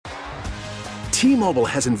T-Mobile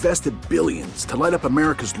has invested billions to light up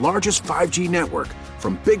America's largest 5G network,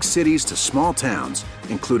 from big cities to small towns,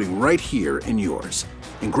 including right here in yours.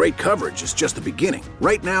 And great coverage is just the beginning.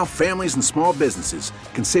 Right now, families and small businesses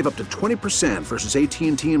can save up to 20% versus AT&T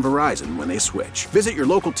and Verizon when they switch. Visit your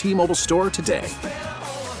local T-Mobile store today.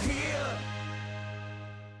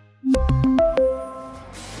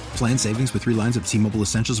 Plan savings with 3 lines of T-Mobile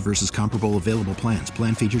Essentials versus comparable available plans.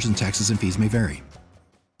 Plan features and taxes and fees may vary.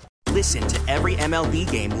 Listen to every MLB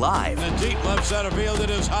game live. In the deep left center field, it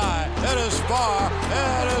is high, it is far,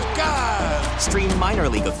 it is gone. Stream minor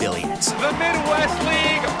league affiliates. The Midwest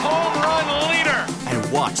League home run leader.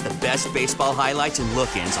 And watch the best baseball highlights and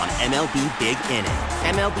look-ins on MLB Big Inning.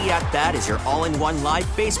 MLB At Bat is your all-in-one live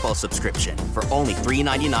baseball subscription for only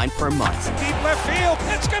 $3.99 per month. Deep left field,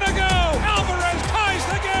 it's gonna go. Alvarez ties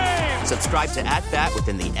the game. Subscribe to At Bat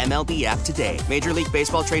within the MLB app today. Major League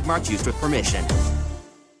Baseball trademarks used with permission.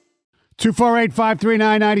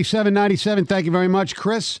 248-539-9797. Thank you very much.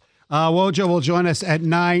 Chris Wojo will join us at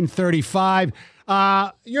 9:35.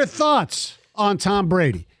 Your thoughts on Tom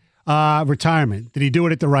Brady retirement? Did he do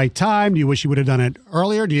it at the right time? Do you wish he would have done it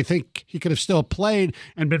earlier? Do you think he could have still played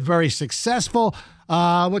and been very successful?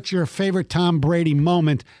 What's your favorite Tom Brady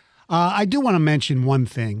moment? I do want to mention one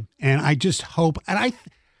thing, and I just hope, and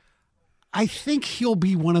I think he'll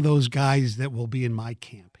be one of those guys that will be in my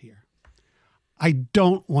camp here. I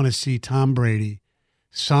don't want to see Tom Brady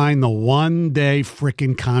sign the one-day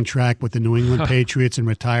frickin' contract with the New England Patriots and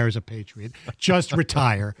retire as a Patriot. Just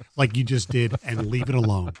retire like you just did and leave it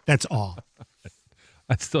alone. That's all.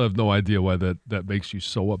 I still have no idea why that makes you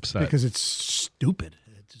so upset. Because it's stupid.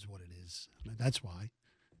 It is what it is. That's why.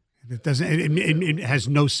 It doesn't. It has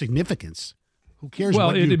no significance. Who cares?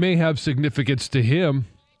 Well, it may have significance to him.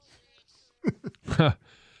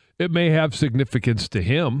 It may have significance to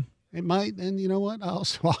him. It might, and you know what? I'll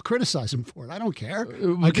criticize him for it. I don't care.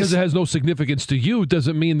 Because it has no significance to you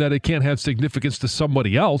doesn't mean that it can't have significance to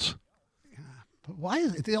somebody else. But why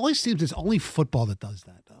is it? It always seems it's only football that does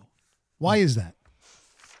that, though. Why is that?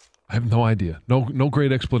 I have no idea. No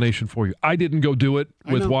great explanation for you. I didn't go do it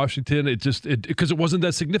with Washington. Because it wasn't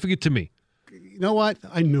that significant to me. You know what?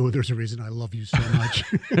 I knew there's a reason I love you so much.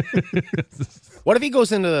 What if he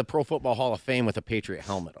goes into the Pro Football Hall of Fame with a Patriot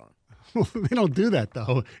helmet on? They don't do that,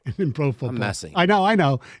 though, in pro football. I'm messing. I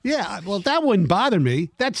know. Yeah, well, that wouldn't bother me.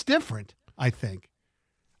 That's different, I think.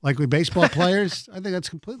 Like with baseball players, I think that's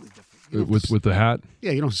completely different. With the hat?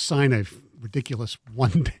 Yeah, you don't sign a ridiculous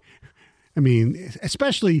one day. I mean,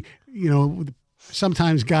 especially,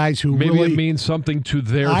 sometimes guys who Maybe really, it means something to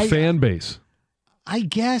their fan base. I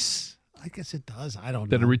guess it does. I don't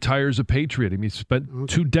know. That it retires a Patriot. I mean, he spent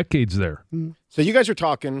 2 decades there. So you guys were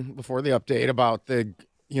talking before the update about the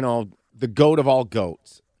GOAT of all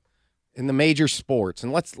GOATs in the major sports.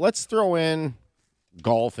 And let's throw in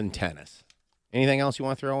golf and tennis. Anything else you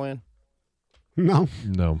want to throw in? No.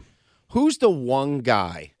 Who's the one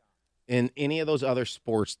guy in any of those other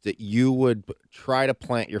sports that you would try to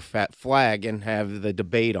plant your fat flag and have the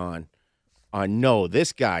debate on no,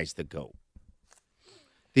 this guy's the GOAT?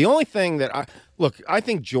 The only thing that I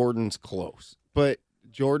think Jordan's close, but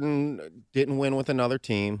Jordan didn't win with another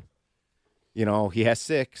team. He has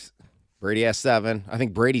 6. Brady has 7. I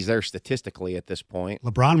think Brady's there statistically at this point.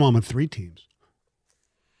 LeBron won with 3 teams.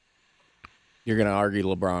 You're going to argue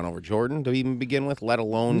LeBron over Jordan to even begin with, let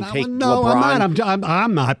alone take LeBron? No,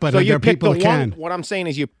 I'm not, but there are people that can. What I'm saying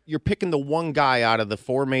is you're picking the one guy out of the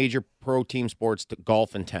 4 major pro team sports,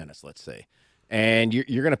 golf and tennis, let's say. And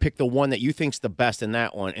you're going to pick the one that you think's the best in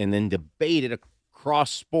that one and then debate it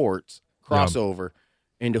across sports, crossover,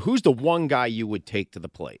 into who's the one guy you would take to the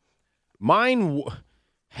plate. Mine,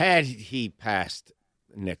 had he passed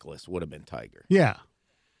Nicklaus, would have been Tiger. Yeah.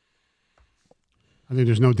 I think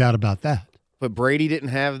there's no doubt about that. But Brady didn't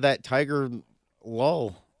have that Tiger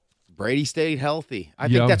lull. Brady stayed healthy. I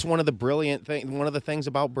think that's one of the brilliant things. One of the things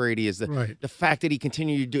about Brady is the fact that he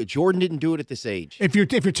continued to do it. Jordan didn't do it at this age. If you're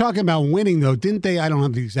talking about winning, though, didn't they? I don't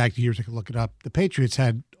have the exact years. I could look it up. The Patriots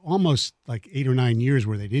had almost like 8 or 9 years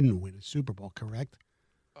where they didn't win a Super Bowl, correct?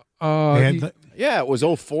 It was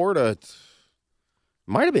 2004 to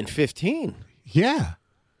might have been 15. Yeah.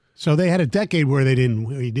 So they had a decade where he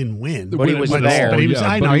didn't win. But he was there. But he was,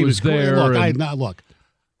 I know he was there. Look.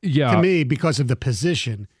 Yeah. To me, because of the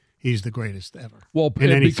position, he's the greatest ever. Well,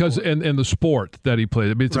 because and the sport that he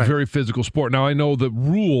played. I mean, it's a very physical sport. Now, I know the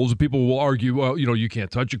rules. People will argue, well, you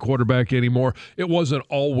can't touch a quarterback anymore. It wasn't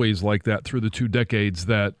always like that through the 2 decades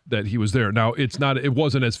that he was there. Now, it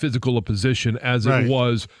wasn't as physical a position as it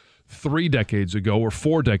was 3 decades ago or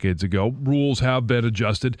 4 decades ago. Rules have been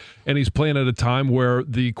adjusted, and he's playing at a time where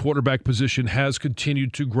the quarterback position has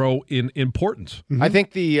continued to grow in importance. I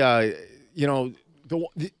think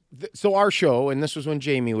so our show, and this was when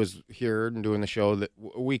Jamie was here and doing the show, that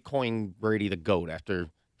we coined Brady the GOAT after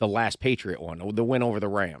the last Patriot one, the win over the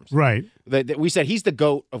Rams. Right. That we said he's the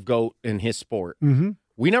GOAT of GOAT in his sport. Mm-hmm.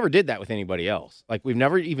 We never did that with anybody else. Like, we've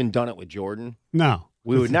never even done it with Jordan. No.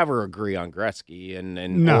 We would never agree on Gretzky and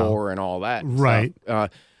Orr and all that. Right.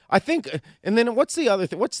 I think, and then what's the other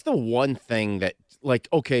thing? What's the one thing that, like,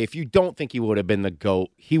 okay, if you don't think he would have been the GOAT,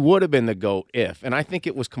 he would have been the GOAT if, and I think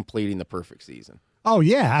it was completing the perfect season. Oh,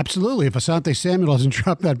 yeah, absolutely. If Asante Samuel doesn't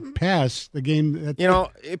drop that pass, the game...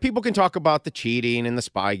 People can talk about the cheating and the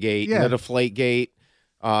Spygate and the Deflategate,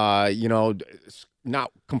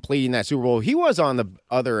 not completing that Super Bowl. He was on the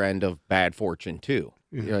other end of bad fortune, too.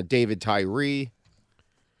 Yeah. David Tyree.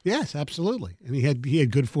 Yes, absolutely. And he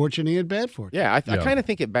had good fortune, he had bad fortune. Yeah, I kind of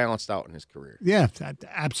think it balanced out in his career. Yeah,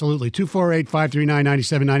 absolutely.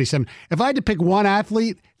 248-539-9797. If I had to pick one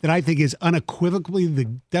athlete that I think is unequivocally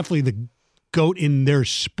definitely the GOAT in their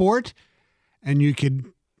sport, and you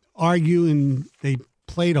could argue, and they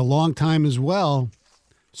played a long time as well,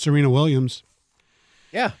 Serena Williams.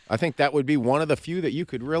 Yeah, I think that would be one of the few that you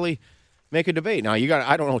could really make a debate. Now,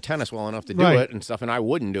 I don't know tennis well enough to do it and stuff, and I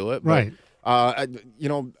wouldn't do it. But,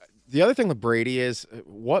 the other thing with Brady is,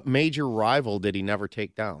 what major rival did he never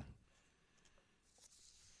take down?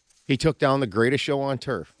 He took down the greatest show on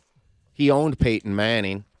turf. He owned Peyton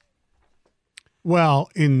Manning. Well,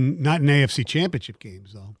 not in AFC Championship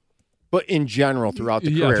games, though. But in general, throughout the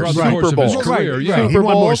career, throughout the course of his career, he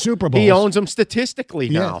won more Super Bowls. He owns them statistically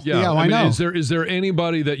now. Yeah, I know. Is there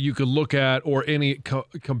anybody that you could look at, or any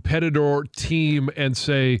competitor or team, and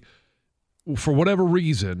say, for whatever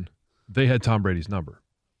reason, they had Tom Brady's number?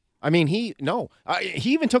 I mean, he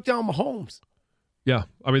even took down Mahomes. Yeah,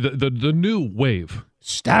 I mean the new wave.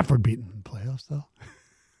 Stafford beating in the playoffs, though.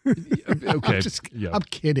 Okay, I'm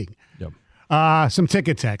kidding. Yeah. Some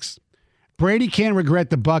ticket texts. Brady can't regret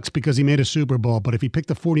the Bucs because he made a Super Bowl, but if he picked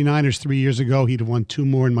the 49ers 3 years ago, he'd have won 2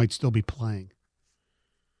 more and might still be playing.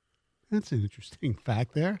 That's an interesting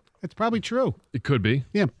fact there. That's probably true. It could be.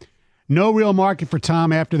 Yeah. No real market for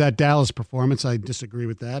Tom after that Dallas performance. I disagree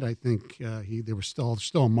with that. I think there was still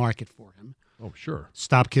a market for him. Oh, sure.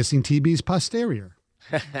 Stop kissing TB's posterior.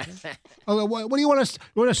 What do you want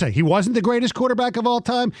to say? He wasn't the greatest quarterback of all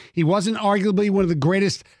time. He wasn't arguably one of the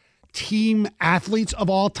greatest team athletes of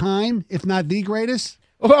all time, if not the greatest.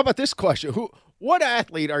 Well, how about this question? What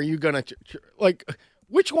athlete are you going to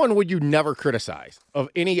which one would you never criticize of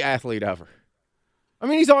any athlete ever? I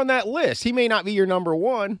mean, he's on that list. He may not be your number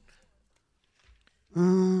one.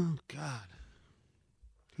 Oh, God.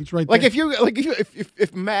 He's right there.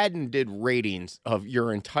 If Madden did ratings of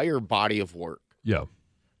your entire body of work. Yeah.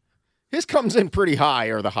 His comes in pretty high,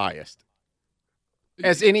 or the highest,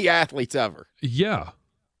 as any athlete's ever. Yeah.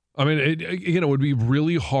 I mean, it would be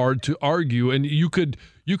really hard to argue, and you could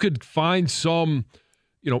find some,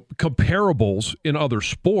 comparables in other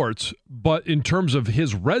sports, but in terms of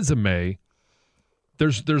his resume,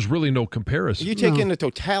 there's really no comparison. You take in the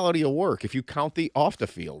totality of work. If you count the off the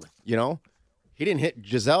field, he didn't hit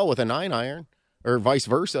Giselle with a 9-iron, or vice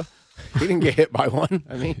versa. He didn't get hit by one.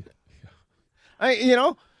 I mean,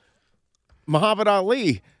 Muhammad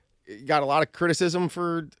Ali got a lot of criticism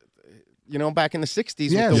for. Back in the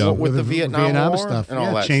 60s with the Vietnam War stuff and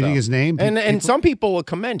all that changing stuff. His name. And some people will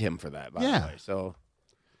commend him for that, by the way. So,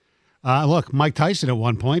 look, Mike Tyson at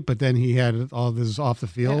one point, but then he had all this off the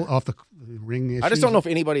field, off the ring issues. I just don't know if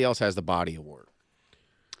anybody else has the body of work.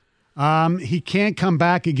 He can't come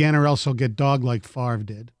back again, or else he'll get dogged like Favre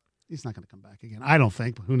did. He's not going to come back again. I don't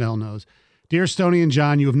think, but who the hell knows? Dear Stoney and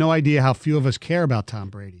John, you have no idea how few of us care about Tom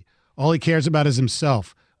Brady. All he cares about is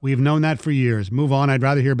himself. We've known that for years. Move on. I'd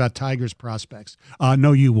rather hear about Tigers prospects.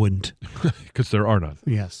 No, you wouldn't. Because there are none.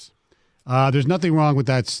 Yes. There's nothing wrong with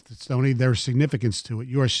that, Stoney. There's significance to it.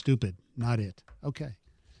 You are stupid, not it. Okay.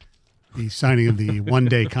 The signing of the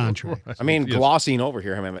one-day contract. I mean, glossing over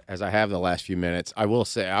here, as I have the last few minutes, I will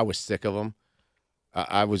say I was sick of him.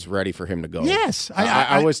 I was ready for him to go. Yes.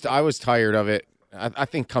 I was tired of it. I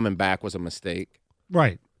think coming back was a mistake.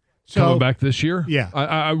 Right. Coming back this year? Yeah.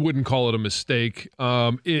 I wouldn't call it a mistake.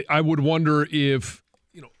 I would wonder if,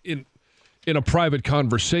 in a private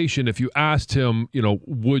conversation, if you asked him,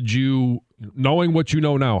 would you, knowing what you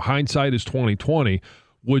know now, hindsight is 20/20,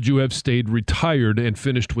 would you have stayed retired and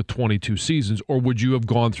finished with 22 seasons, or would you have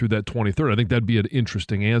gone through that 23rd? I think that'd be an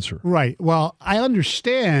interesting answer. Right. Well, I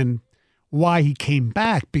understand why he came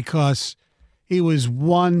back, because he was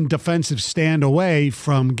one defensive stand away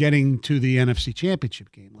from getting to the NFC Championship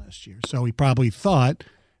game last year. So he probably thought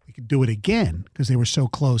he could do it again because they were so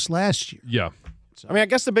close last year. Yeah. So. I mean, I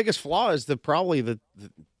guess the biggest flaw is probably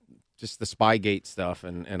just the Spygate stuff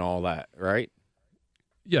and all that, right?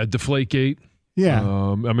 Yeah, Deflategate. Yeah.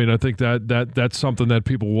 I mean, I think that's something that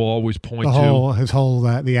people will always point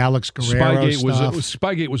to. The Alex Guerrero stuff.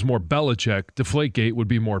 Spygate was more Belichick. Deflategate would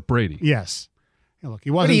be more Brady. Yes. Yeah, look,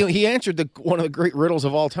 he wasn't. He answered one of the great riddles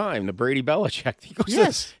of all time, the Brady Belichick.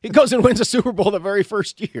 He goes and wins a Super Bowl the very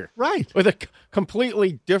first year, right? With a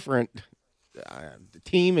completely different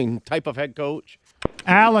team and type of head coach.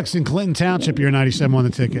 Alex in Clinton Township, you're 97 on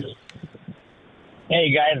the ticket.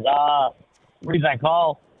 Hey guys, reason I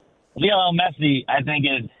call, Lionel Messi, I think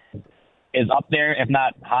is up there, if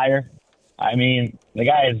not higher. I mean, the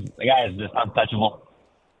guy is just untouchable.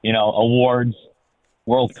 You know, awards,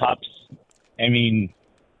 World Cups. I mean,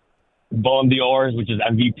 Ballon d'Or, which is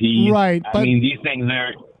MVP. Right. I mean, these things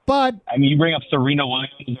are. But I mean, you bring up Serena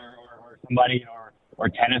Williams or somebody or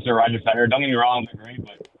tennis or Roger Federer. Don't get me wrong, they're great,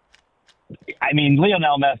 but I mean,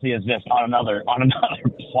 Lionel Messi is just on another planet.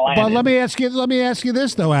 But let me ask you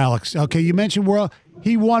this though, Alex. Okay, you mentioned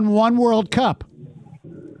he won one World Cup.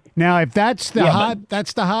 Now, if that's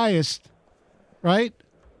that's the highest, right?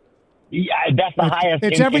 Yeah, that's the highest.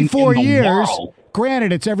 It's every 4 years. World.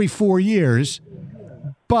 Granted, it's every 4 years,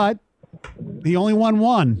 but he only won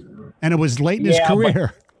one, and it was late in his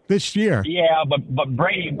career this year. Yeah, but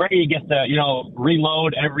Brady gets to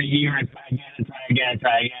reload every year and try again and try again and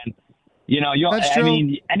try again. That's true. I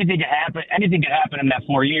mean, anything can happen. Anything can happen in that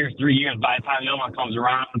 4 years, 3 years. By the time the other one comes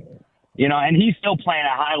around, and he's still playing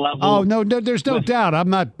at a high level. Oh no, there's no doubt. I'm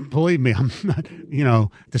not. Believe me, I'm not.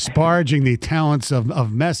 Disparaging the talents of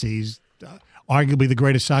Messi. He's arguably the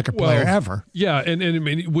greatest soccer player ever. Yeah, and I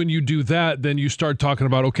mean, when you do that, then you start talking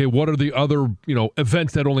about, okay, what are the other,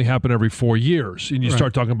 events that only happen every 4 years? And you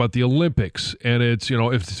start talking about the Olympics, and it's,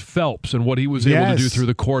 if it's Phelps and what he was able to do through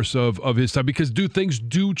the course of his time. Because things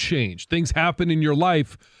do change. Things happen in your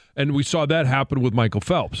life, and we saw that happen with Michael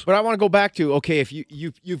Phelps. But I want to go back to, okay, if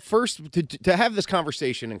you first, to have this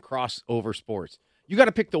conversation and cross over sports, you got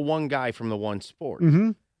to pick the one guy from the one sport.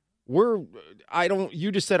 Mm-hmm.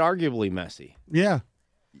 You just said arguably Messi. Yeah.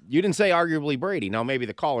 You didn't say arguably Brady. Now, maybe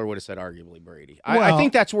the caller would have said arguably Brady. I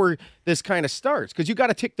think that's where this kind of starts, because you got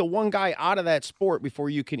to take the one guy out of that sport before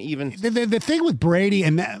you can even. The thing with Brady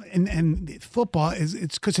and football is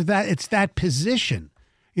it's because of that. It's that position.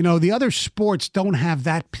 The other sports don't have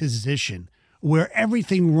that position where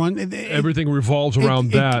everything everything revolves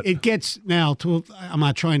around that. It gets now to. I'm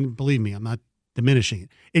not trying to believe me. I'm not diminishing it.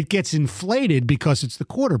 It gets inflated because it's the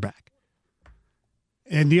quarterback.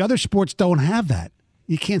 And the other sports don't have that.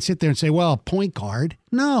 You can't sit there and say, well, point guard.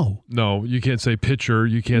 No. No, you can't say pitcher.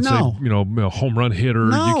 You can't say, home run hitter.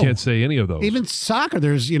 No. You can't say any of those. Even soccer,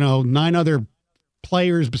 there's, 9 other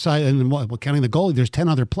players besides, and counting the goalie, there's 10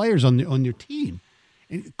 other players on your team.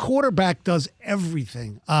 And quarterback does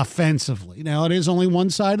everything offensively. Now, it is only one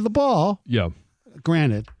side of the ball. Yeah.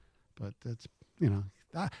 Granted. But that's,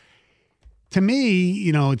 to me,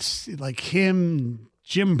 it's like him,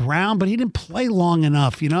 Jim Brown, but he didn't play long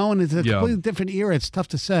enough, and it's a completely different era. It's tough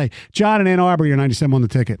to say. John in Ann Arbor, you're 97 on the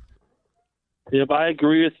ticket. Yep, I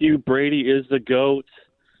agree with you. Brady is the GOAT,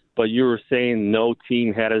 but you were saying no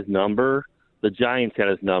team had his number. The Giants had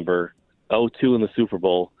his number, 0-2 in the Super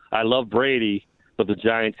Bowl. I love Brady, but the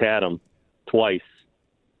Giants had him twice.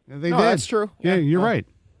 They did. That's true. Yeah, you're right.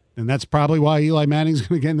 And that's probably why Eli Manning's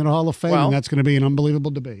going to get into the Hall of Fame, and that's going to be an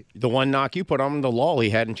unbelievable debate. The one knock you put on the lull he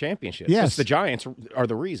had in championships. Yes. The Giants are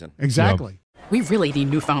the reason. Exactly. Yep. We really need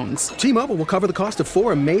new phones. T-Mobile will cover the cost of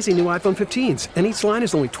 4 amazing new iPhone 15s, and each line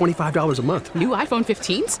is only $25 a month. New iPhone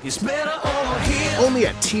 15s? It's better over here. Only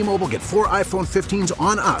at T-Mobile, get 4 iPhone 15s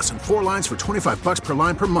on us and 4 lines for $25 per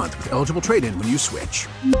line per month with eligible trade-in when you switch.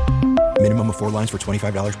 Minimum of 4 lines for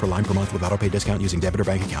 $25 per line per month with autopay discount using debit or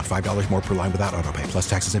bank account. $5 more per line without autopay, plus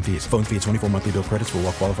taxes and fees. Phone fee at 24 monthly bill credits for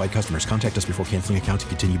well-qualified customers. Contact us before canceling account to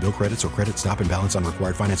continue bill credits or credit stop and balance on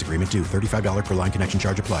required finance agreement due. $35 per line connection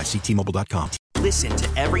charge applies. See T-Mobile.com. Listen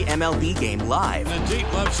to every MLB game live. In the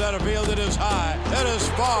deep left center field, it is high, it is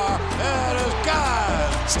far, it is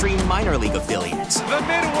gone. Stream minor league affiliates. The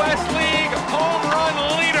Midwest League home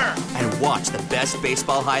run leader. And watch the best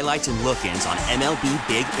baseball highlights and look-ins on MLB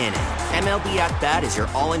Big Inning. MLB At Bat is your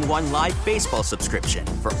all-in-one live baseball subscription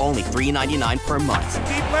for only $3.99 per month.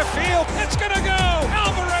 Deep left field, it's gonna go.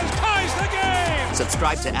 Alvarez ties the game.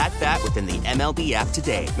 Subscribe to At Bat within the MLB app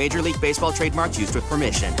today. Major League Baseball trademarks used with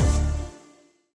permission.